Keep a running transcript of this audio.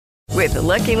With the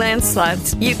Lucky Land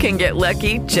Slots, you can get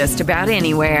lucky just about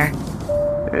anywhere.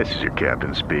 This is your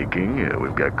captain speaking.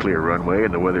 We've got clear runway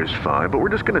and the weather's fine, but we're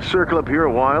just going to circle up here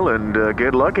a while and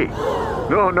get lucky.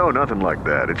 No, nothing like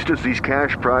that. It's just these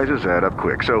cash prizes add up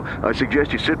quick. So I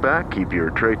suggest you sit back, keep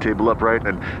your tray table upright,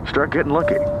 and start getting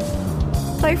lucky.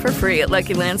 Play for free at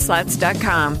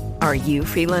LuckyLandSlots.com. Are you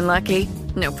feeling lucky?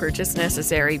 No purchase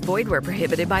necessary. Void where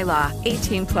prohibited by law.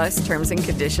 18+ terms and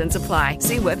conditions apply.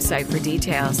 See website for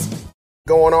details.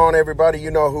 Going on, everybody?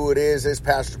 You know who it is. It's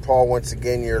Pastor Paul, once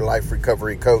again, your life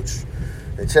recovery coach.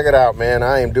 And check it out, man.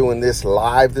 I am doing this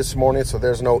live this morning, so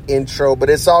there's no intro,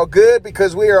 but it's all good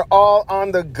because we are all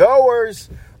on the goers,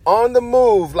 on the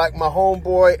move. Like my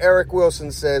homeboy Eric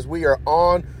Wilson says, we are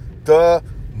on the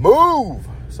move.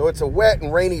 So it's a wet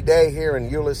and rainy day here in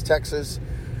Euless, Texas.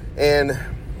 And,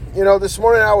 you know, this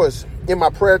morning I was in my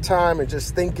prayer time and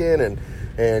just thinking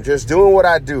and just doing what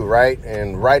I do, right?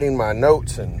 And writing my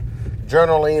notes and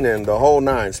journaling and the whole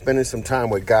nine, spending some time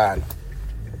with God.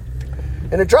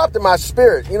 And it dropped in my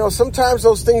spirit. You know, sometimes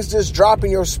those things just drop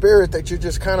in your spirit that you're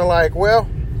just kind of like, well,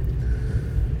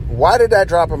 why did that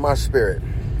drop in my spirit?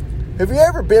 Have you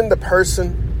ever been the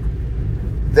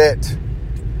person that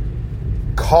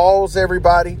calls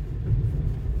everybody,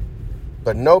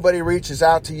 but nobody reaches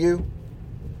out to you?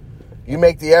 You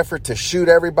make the effort to shoot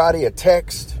everybody a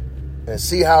text and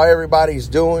see how everybody's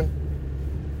doing.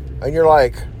 And you're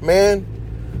like,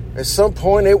 man, at some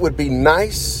point it would be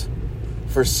nice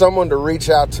for someone to reach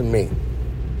out to me.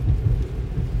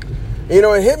 You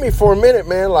know, it hit me for a minute,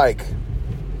 man, like,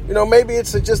 you know, maybe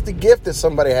it's just a gift that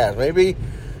somebody has. Maybe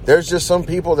there's just some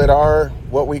people that are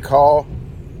what we call,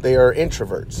 they are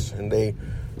introverts, and they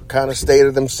kind of stay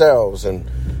to themselves, and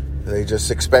they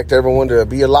just expect everyone to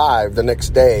be alive the next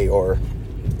day, or,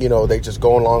 you know, they just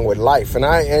go along with life. And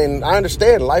I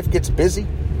understand life gets busy.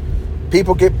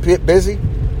 People get busy.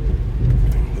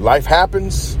 Life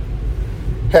happens.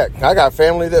 Heck, I got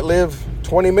family that live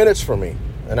 20 minutes from me,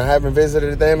 and I haven't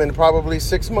visited them in probably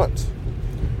 6 months.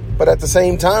 But at the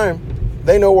same time,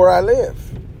 they know where I live.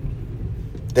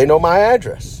 They know my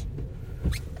address.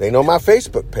 They know my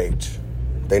Facebook page.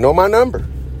 They know my number.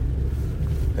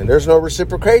 And there's no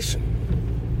reciprocation.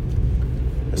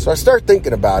 And so I start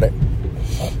thinking about it.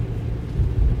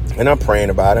 And I'm praying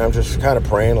about it. I'm just kind of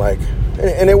praying like,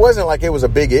 and it wasn't like it was a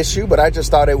big issue, but I just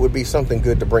thought it would be something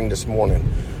good to bring this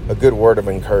morning, a good word of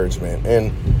encouragement.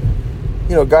 And,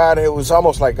 you know, God, it was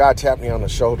almost like God tapped me on the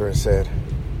shoulder and said,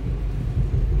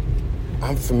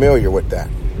 I'm familiar with that.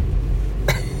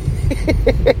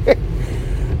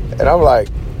 And I'm like,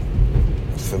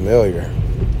 familiar.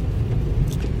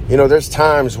 You know, there's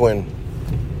times when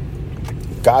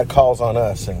God calls on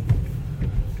us and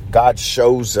God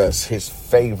shows us his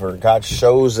favor. God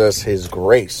shows us his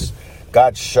grace.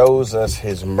 God shows us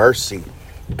his mercy.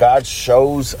 God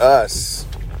shows us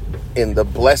in the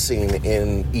blessing,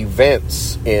 in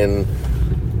events, in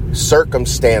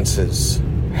circumstances.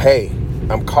 Hey,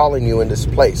 I'm calling you in this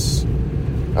place.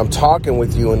 I'm talking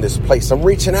with you in this place. I'm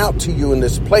reaching out to you in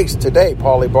this place today,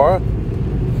 Paulie Barra.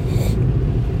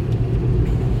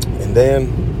 And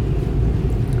then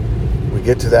we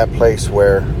get to that place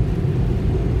where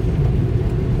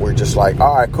we're just like,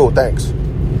 all right, cool, thanks.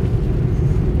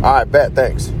 All right, bet,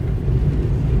 thanks.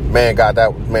 Man, God,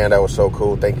 that was so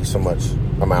cool. Thank you so much.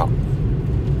 I'm out.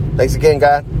 Thanks again,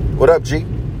 God. What up, G? You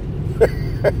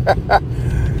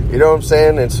know what I'm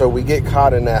saying? And so we get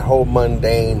caught in that whole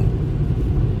mundane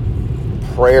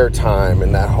prayer time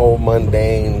and that whole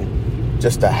mundane,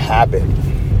 just a habit.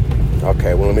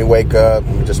 Okay, well, let me wake up.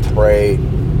 Let me just pray.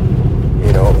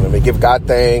 You know, let me give God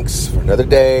thanks for another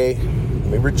day. Let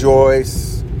me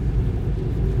rejoice.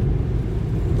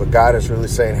 But God is really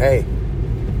saying, hey,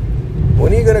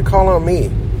 when are you going to call on me?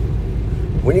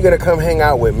 When are you going to come hang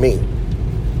out with me?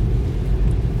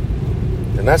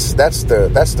 And that's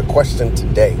the question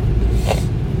today.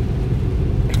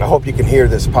 I hope you can hear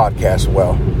this podcast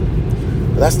well.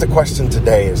 But that's the question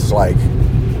today. Is like,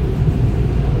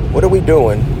 what are we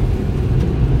doing?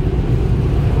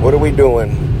 What are we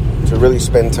doing to really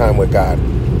spend time with God?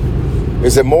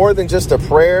 Is it more than just a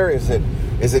prayer? Is it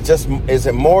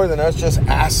more than us just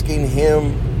asking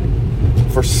him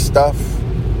for stuff?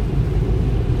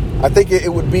 I think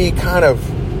it would be kind of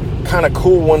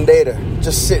cool one day to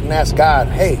just sit and ask God,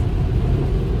 hey,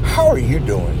 how are you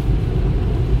doing?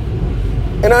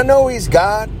 And I know he's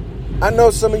God. I know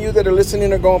some of you that are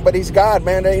listening are going, but he's God,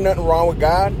 man. There ain't nothing wrong with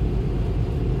God.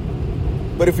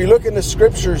 But if you look in the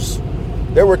scriptures,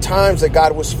 there were times that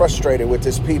God was frustrated with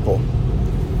his people.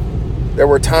 There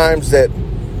were times that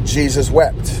Jesus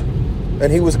wept,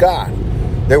 and he was God.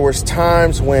 There was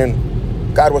times when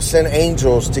God will send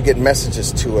angels to get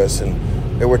messages to us. And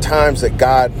there were times that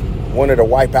God wanted to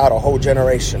wipe out a whole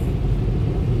generation.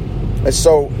 And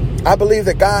so I believe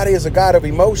that God is a God of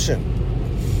emotion.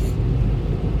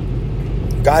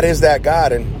 God is that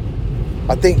God. And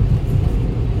I think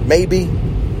maybe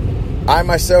I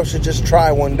myself should just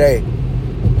try one day.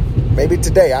 Maybe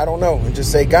today, I don't know. And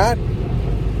just say, God,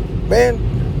 man,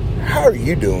 how are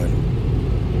you doing?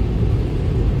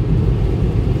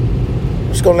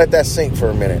 I'm just going to let that sink for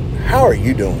a minute. How are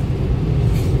you doing?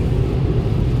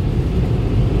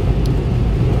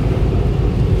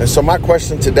 And so my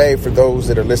question today for those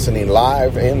that are listening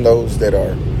live and those that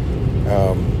are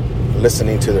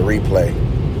listening to the replay.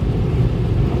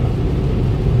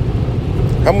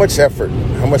 How much effort,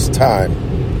 how much time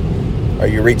are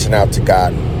you reaching out to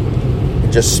God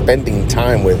and just spending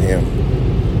time with Him?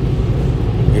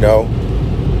 You know,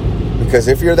 because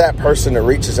if you're that person that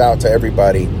reaches out to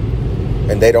everybody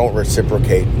and they don't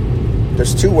reciprocate,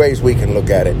 there's two ways we can look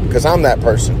at it. Because I'm that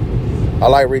person. I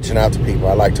like reaching out to people.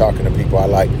 I like talking to people. I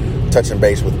like touching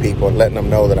base with people and letting them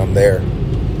know that I'm there.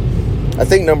 I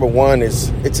think number one is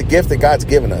it's a gift that God's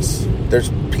given us. There's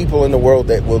people in the world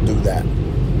that will do that.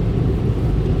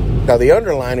 Now, the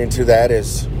underlining to that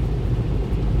is,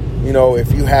 you know,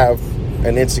 if you have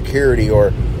an insecurity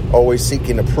or always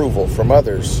seeking approval from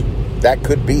others, that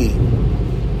could be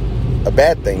a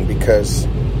bad thing, because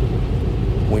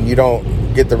when you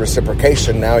don't get the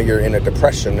reciprocation, now you're in a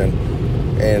depression and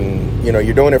you know,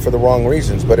 you're doing it for the wrong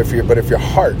reasons. But if your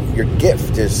heart, your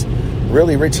gift is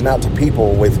really reaching out to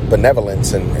people with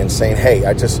benevolence and saying, hey,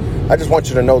 I just want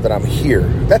you to know that I'm here.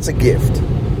 That's a gift.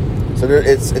 So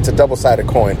it's a double-sided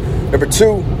coin. Number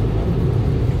two,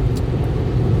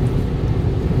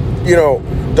 you know,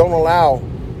 don't allow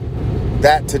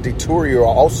that to detour you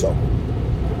also.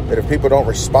 That if people don't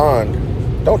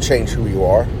respond, don't change who you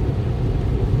are.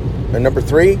 And number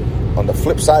three, on the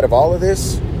flip side of all of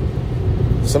this,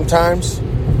 sometimes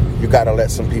you got to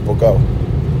let some people go.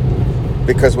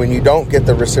 Because when you don't get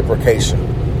the reciprocation,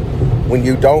 when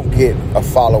you don't get a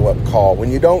follow-up call, when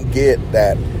you don't get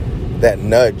that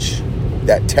nudge,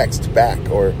 that text back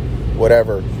or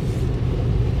whatever,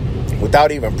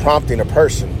 without even prompting a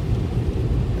person,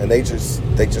 and they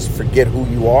just forget who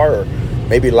you are, or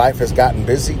maybe life has gotten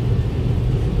busy.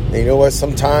 And you know what?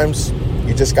 Sometimes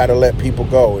you just got to let people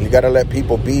go, and you got to let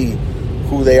people be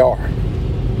who they are.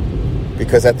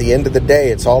 Because at the end of the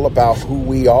day, it's all about who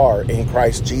we are in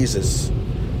Christ Jesus,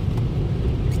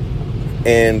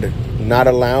 and not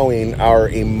allowing our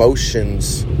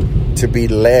emotions to be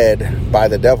led by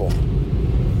the devil.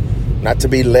 Not to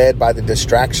be led by the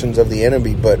distractions of the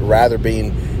enemy, but rather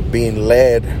being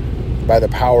led by the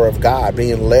power of God,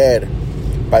 being led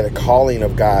by the calling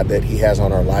of God that He has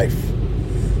on our life.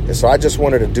 And so I just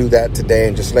wanted to do that today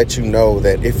and just let you know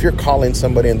that if you're calling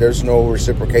somebody and there's no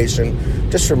reciprocation,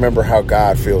 just remember how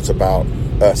God feels about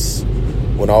us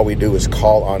when all we do is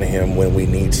call on Him when we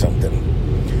need something.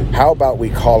 How about we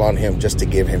call on Him just to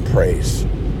give Him praise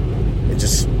and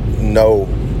just know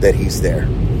that He's there?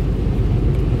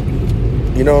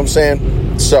 You know what I'm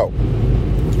saying? So,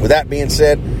 with that being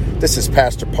said, this is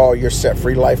Pastor Paul, your Set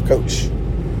Free Life Coach.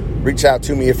 Reach out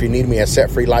to me if you need me at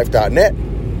setfreelife.net,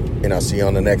 and I'll see you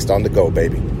on the next On The Go,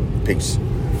 baby. Peace.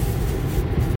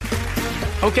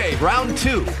 Okay, round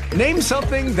two. Name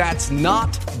something that's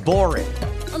not boring.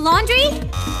 A laundry?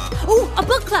 Ooh, a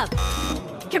book club.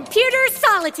 Computer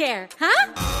solitaire,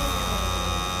 huh?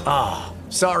 Ah,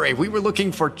 sorry, we were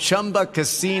looking for Chumba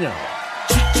Casino.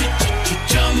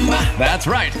 That's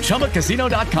right,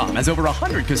 ChumbaCasino.com has over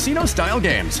 100 casino-style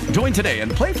games. Join today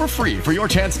and play for free for your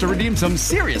chance to redeem some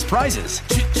serious prizes.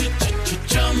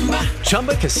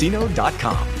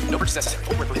 ChumbaCasino.com. No purchase necessary.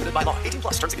 Void where prohibited by law. 18+.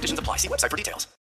 Terms and conditions apply. See website for details.